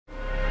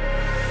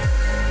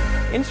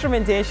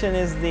Instrumentation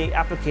is the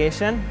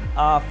application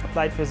of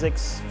applied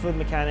physics, fluid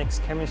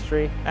mechanics,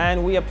 chemistry,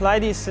 and we apply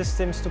these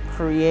systems to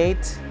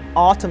create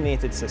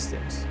automated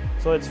systems.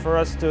 So it's for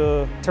us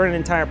to turn an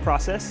entire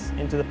process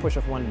into the push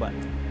of one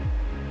button.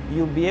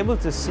 You'll be able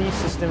to see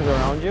systems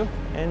around you,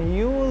 and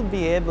you will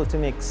be able to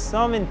make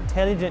some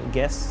intelligent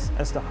guess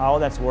as to how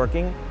that's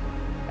working,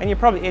 and you're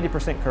probably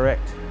 80%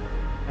 correct.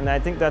 And I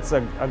think that's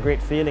a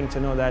great feeling to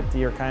know that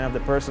you're kind of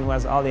the person who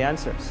has all the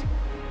answers.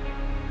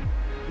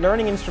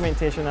 Learning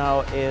instrumentation now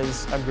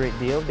is a great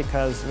deal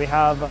because we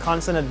have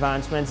constant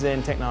advancements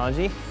in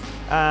technology,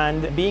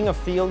 and being a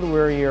field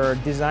where you're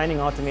designing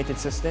automated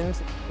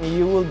systems,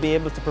 you will be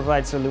able to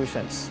provide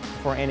solutions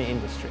for any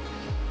industry.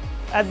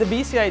 At the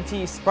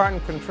BCIT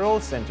Spartan Control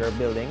Center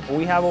building,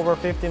 we have over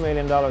 $50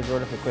 million worth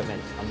of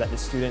equipment that the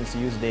students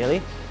use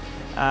daily,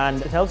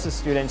 and it helps the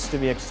students to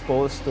be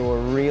exposed to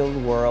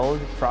real-world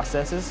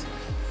processes.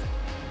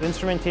 The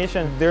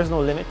instrumentation, there's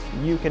no limit.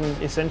 You can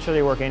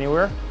essentially work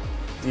anywhere.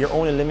 Your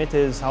only limit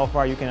is how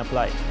far you can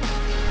apply it.